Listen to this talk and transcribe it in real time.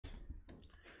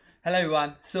Hello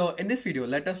everyone. So in this video,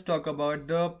 let us talk about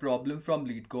the problem from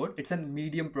LEETCODE. It's a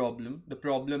medium problem. The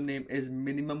problem name is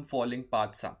minimum falling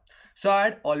path sum. So I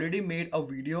had already made a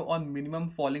video on minimum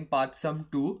falling path sum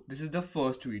 2. This is the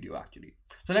first video actually.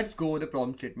 So let's go with the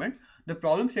problem statement. The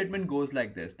problem statement goes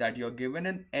like this, that you're given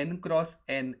an n cross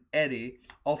n array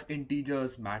of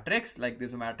integers matrix, like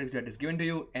there's a matrix that is given to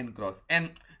you, n cross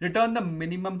n. Return the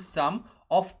minimum sum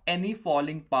of any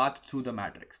falling path through the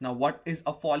matrix. Now what is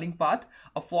a falling path?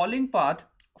 A falling path,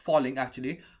 falling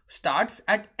actually, starts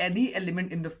at any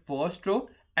element in the first row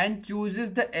and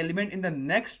chooses the element in the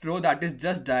next row that is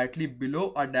just directly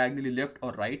below or diagonally left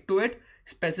or right to it,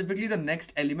 specifically the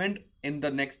next element in the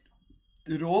next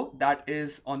row that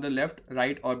is on the left,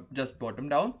 right, or just bottom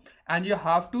down, and you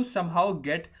have to somehow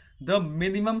get the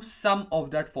minimum sum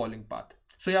of that falling path.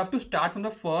 So you have to start from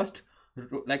the first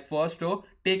row,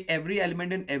 take every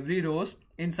element in every rows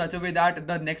in such a way that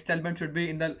the next element should be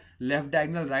in the left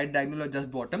diagonal, right diagonal, or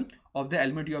just bottom of the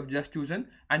element you have just chosen,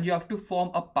 and you have to form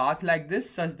a path like this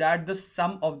such that the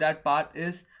sum of that path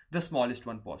is the smallest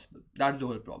one possible. That's the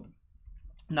whole problem.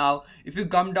 Now if you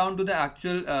come down to the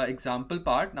actual example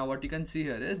part, now what you can see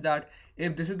here is that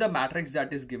if this is the matrix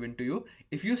that is given to you,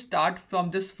 if you start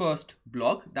from this first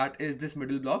block, that is this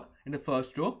middle block in the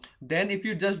first row, then if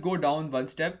you just go down one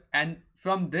step, and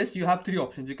from this you have three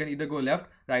options. You can either go left,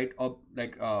 right, or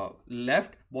like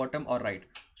left, bottom, or right.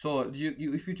 So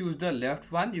if you choose the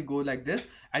left one, you go like this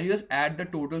and you just add the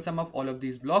total sum of all of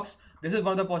these blocks. This is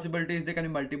one of the possibilities. There can be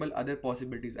multiple other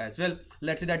possibilities as well.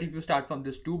 Let's say that if you start from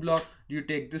this 2 block, you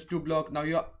take this 2 block. Now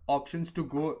your options to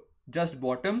go just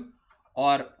bottom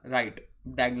or right,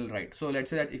 diagonal right. So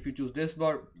let's say that if you choose this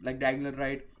bar, like diagonal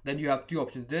right, then you have two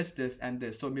options, this and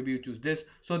this. So maybe you choose this.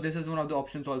 So this is one of the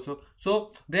options also.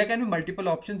 So there can be multiple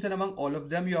options, and among all of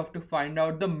them you have to find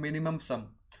out the minimum sum.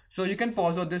 So you can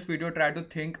pause on this video, try to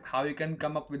think how you can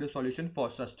come up with a solution for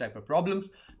such type of problems.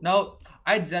 Now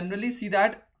I generally see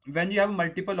that when you have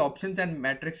multiple options and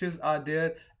matrices are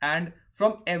there, and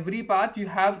from every path you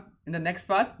have in the next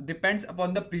path depends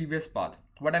upon the previous path.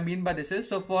 What I mean by this is,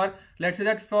 so for let's say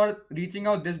that for reaching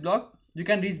out this block, you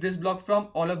can reach this block from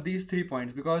all of these 3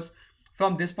 points, because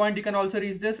from this point you can also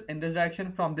reach this in this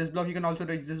direction, from this block you can also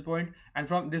reach this point, and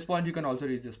from this point you can also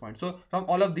reach this point. So from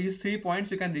all of these 3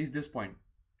 points you can reach this point,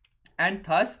 and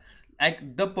thus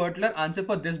like the particular answer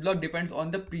for this block depends on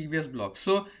the previous block.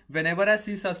 So whenever I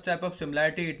see such type of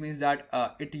similarity, it means that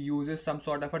it uses some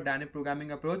sort of a dynamic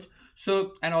programming approach.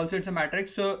 So, and also it's a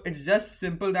matrix, so it's just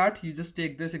simple that you just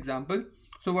take this example.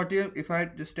 So what you, if I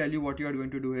just tell you what you are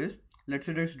going to do is, let's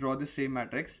say let's draw the same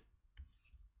matrix.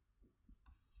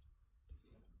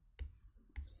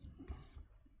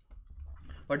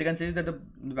 What you can see is that the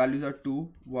values are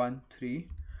 2, 1, 3,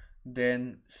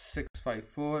 then 6, 5,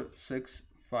 4, 6,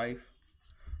 5,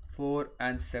 4,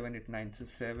 and 7, 8, 9. So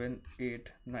 7, 8,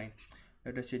 9.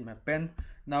 Let us change my pen.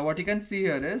 Now what you can see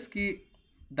here is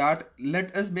that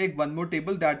let us make one more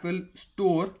table that will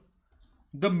store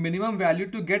the minimum value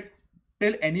to get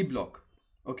till any block.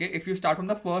 Okay, if you start from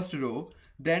the first row,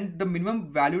 then the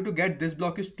minimum value to get this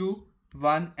block is 2,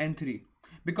 1, and 3.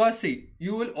 Because see,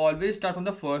 you will always start from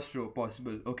the first row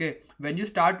possible. Okay, when you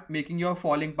start making your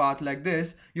falling path like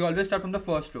this, you always start from the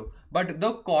first row, but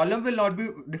the column will not be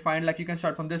defined like you can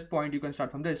start from this point, you can start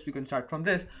from this, you can start from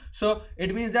this. So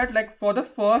it means that like for the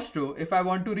first row, if I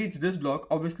want to reach this block,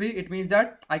 obviously it means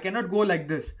that I cannot go like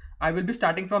this. I will be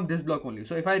starting from this block only.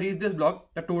 So if I reach this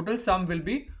block, the total sum will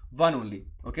be 1 only.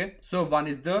 Okay, so 1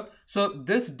 is the, so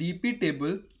this DP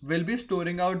table will be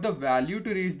storing out the value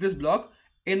to reach this block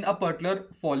in a particular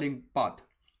falling path.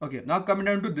 Okay, now coming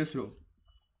down to this row.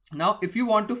 Now if you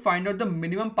want to find out the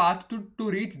minimum path to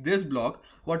reach this block,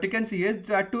 what you can see is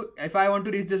that if I want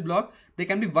to reach this block, there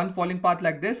can be one falling path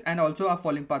like this and also a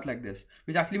falling path like this,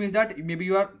 which actually means that maybe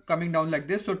you are coming down like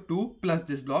this, so 2 plus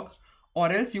this block, or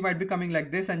else you might be coming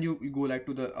like this and you go like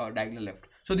to the diagonal left.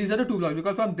 So these are the 2 blocks,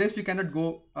 because from this you cannot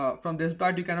go from this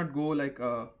part, you cannot go like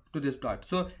to this part.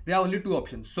 So there are only 2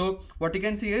 options. So what you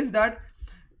can see is that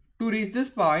to reach this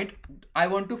point, I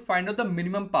want to find out the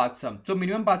minimum path sum. So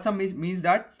minimum path sum means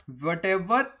that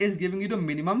whatever is giving you the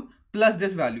minimum plus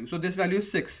this value. So this value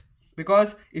is 6,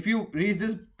 because if you reach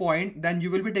this point, then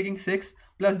you will be taking 6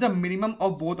 plus the minimum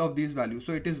of both of these values.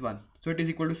 So it is 1. So it is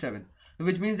equal to 7,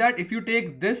 which means that if you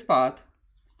take this path,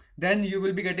 then you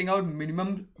will be getting out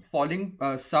minimum falling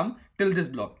sum till this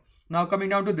block. Now coming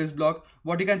down to this block,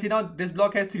 what you can see now, this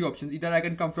block has 3 options. Either I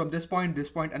can come from this point,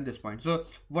 and this point. So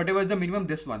whatever is the minimum,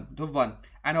 this one, the 1,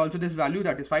 and also this value,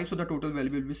 that is 5. So the total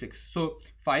value will be 6. So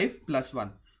 5 plus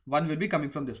 1 will be coming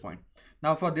from this point.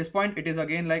 Now for this point, it is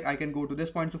again like I can go to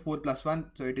this point. So 4 plus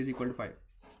 1, so it is equal to 5.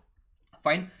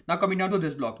 Fine. Now coming down to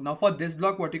this block. Now for this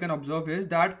block, what you can observe is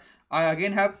that I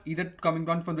again have either coming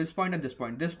down from this point and this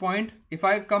point. This point, if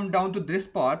I come down to this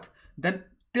path, then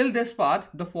till this path,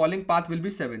 the falling path will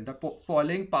be 7. The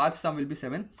falling path sum will be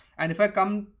 7. And if I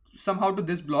come somehow to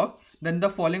this block, then the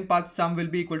falling path sum will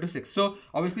be equal to 6. So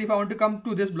obviously if I want to come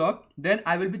to this block, then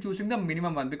I will be choosing the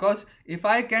minimum one, because if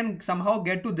I can somehow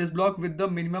get to this block with the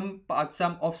minimum path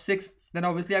sum of 6, then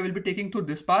obviously I will be taking to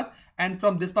this path, and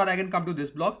from this path I can come to this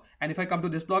block, and if I come to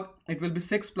this block, it will be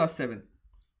 6 plus 7,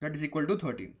 that is equal to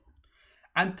 13.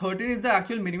 And 13 is the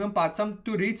actual minimum path sum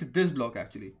to reach this block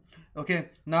actually. Okay,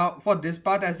 now for this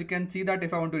path, as you can see that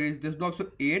if I want to reach this block, so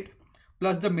 8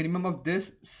 plus the minimum of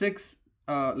this 6,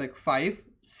 like 5,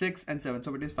 6 and 7,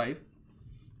 so it is 5.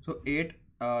 So 8,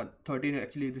 13,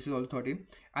 actually this is also 13.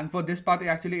 And for this path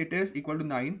actually it is equal to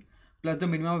 9 plus the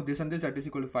minimum of this and this, that is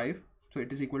equal to 5. So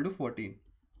it is equal to 14.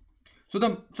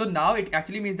 So now it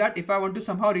actually means that if I want to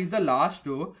somehow reach the last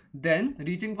row, then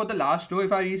reaching for the last row,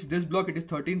 if I reach this block, it is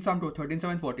 13 sum to 13 sum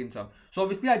and 14 sum. So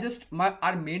obviously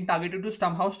our main target is to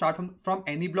somehow start from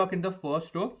any block in the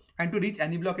first row and to reach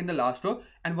any block in the last row,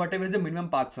 and whatever is the minimum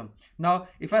path sum. Now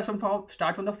if I somehow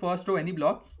start from the first row any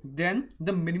block, then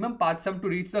the minimum path sum to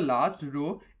reach the last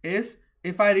row is,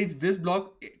 if I reach this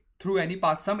block through any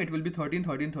path sum, it will be 13,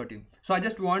 13, 13. So I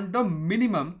just want the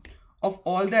minimum of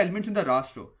all the elements in the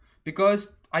last row, because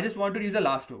I just want to reach the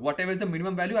last row. Whatever is the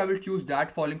minimum value, I will choose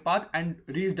that falling path and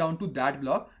reach down to that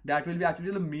block. That will be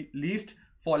actually the least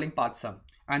falling path sum,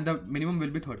 and the minimum will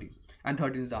be 13, and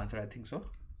 13 is the answer, I think so.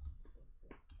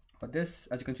 For this,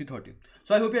 as you can see, 13.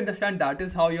 So I hope you understand that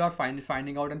is how you are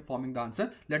finding out and forming the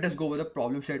answer. Let us go over the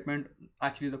problem statement,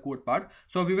 actually the code part.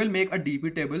 So we will make a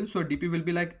DP table. So DP will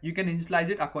be like, you can initialize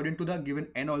it according to the given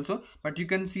n also, but you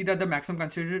can see that the maximum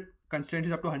constraint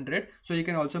is up to 100. So you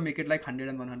can also make it like 100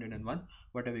 and 101,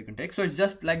 whatever you can take. So it's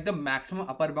just like the maximum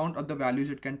upper bound of the values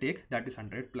it can take, that is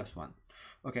 100 plus 1.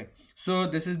 Okay, so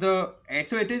this is the,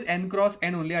 so it is n cross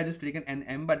n only. I just taken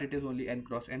nm, but it is only n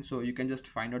cross n, so you can just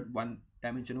find out one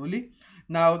dimension only.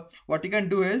 Now what you can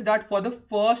do is that for the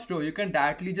first row, you can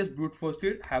directly just brute force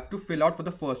it, have to fill out for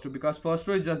the first row, because first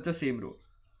row is just the same row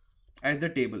as the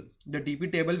table. The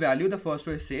DP table value, the first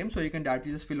row is same, so you can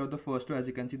directly just fill out the first row, as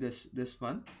you can see this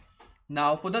one.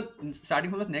 Now for the starting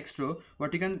from the next row,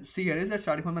 what you can see here is that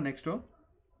starting from the next row,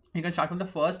 you can start from the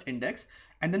first index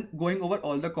and then going over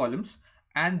all the columns,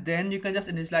 and then you can just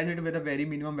initialize it with a very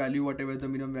minimum value, whatever the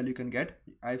minimum value you can get.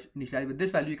 I've initialized with this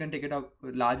value, you can take it a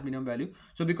large minimum value.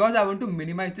 So because I want to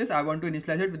minimize this, I want to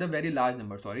initialize it with a very large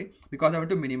number, because I want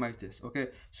to minimize this. Okay,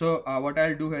 so what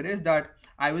I'll do here is that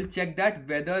I will check that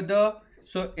whether the,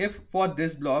 so if for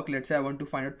this block, let's say I want to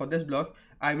find out for this block,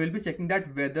 I will be checking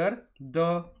that whether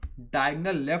the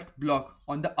diagonal left block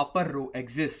on the upper row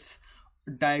exists,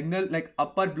 diagonal like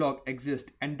upper block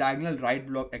exists, and diagonal right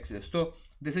block exists. So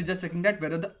this is just checking that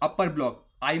whether the upper block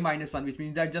I minus 1, which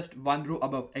means that just one row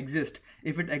above, exists.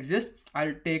 If it exists,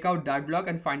 I'll take out that block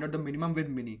and find out the minimum with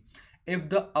mini. If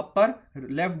the upper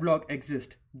left block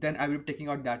exists, then I will be taking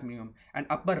out that minimum, and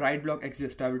upper right block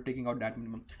exists, I will be taking out that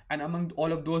minimum, and among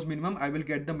all of those minimum, I will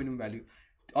get the minimum value.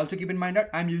 Also keep in mind that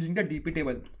I'm using the DP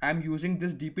table. I'm using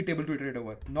this DP table to iterate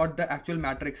over, not the actual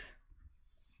matrix.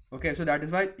 Okay, so that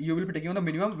is why you will be taking on the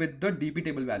minimum with the DP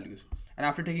table values. And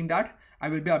after taking that, I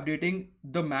will be updating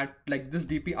the like this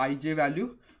DPIJ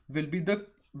value will be the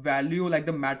value, like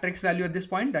the matrix value at this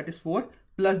point, that is 4,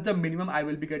 plus the minimum I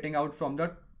will be getting out from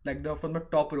the from the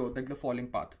top row, like the falling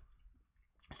path.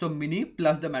 So mini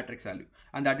plus the matrix value,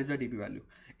 and that is the DP value.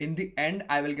 In the end,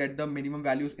 I will get the minimum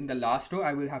values in the last row.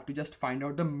 I will have to just find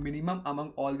out the minimum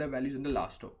among all the values in the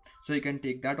last row. So you can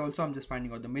take that also. I'm just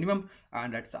finding out the minimum,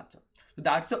 and that's the answer. So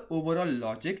that's the overall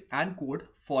logic and code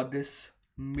for this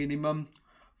minimum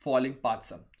falling path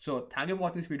sum. So thank you for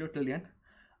watching this video till the end.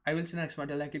 I will see you next one.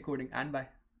 Till then, keep coding and bye.